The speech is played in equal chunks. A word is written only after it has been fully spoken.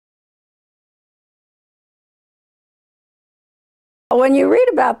When you read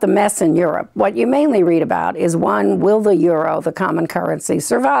about the mess in Europe, what you mainly read about is, one, will the euro, the common currency,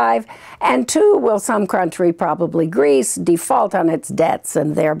 survive? And two, will some country, probably Greece, default on its debts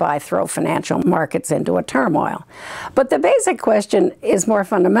and thereby throw financial markets into a turmoil? But the basic question is more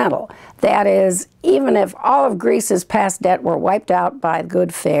fundamental. That is, even if all of Greece's past debt were wiped out by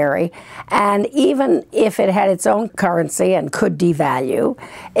good fairy, and even if it had its own currency and could devalue,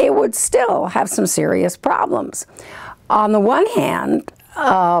 it would still have some serious problems. On the one hand,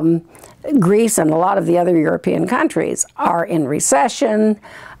 Greece and a lot of the other European countries are in recession.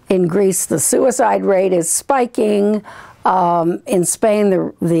 In Greece, the suicide rate is spiking. In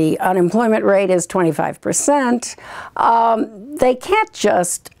Spain, the unemployment rate is 25%. They can't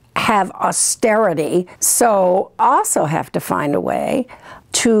just have austerity, so also have to find a way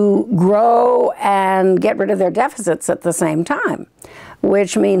to grow and get rid of their deficits at the same time,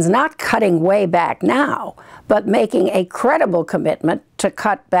 which means not cutting way back now, but making a credible commitment to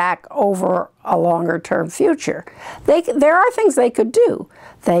cut back over a longer-term future. There are things they could do.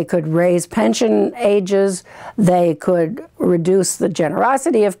 They could raise pension ages. They could reduce the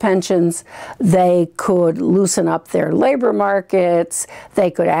generosity of pensions. They could loosen up their labor markets. They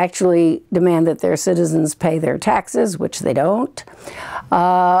could actually demand that their citizens pay their taxes, which they don't.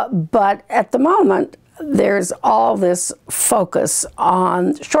 But at the moment, there's all this focus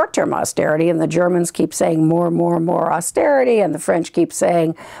on short-term austerity, and the Germans keep saying more, more, more austerity, and the French keep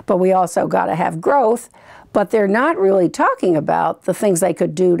saying, but we also got to have growth. But they're not really talking about the things they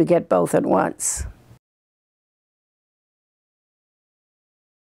could do to get both at once.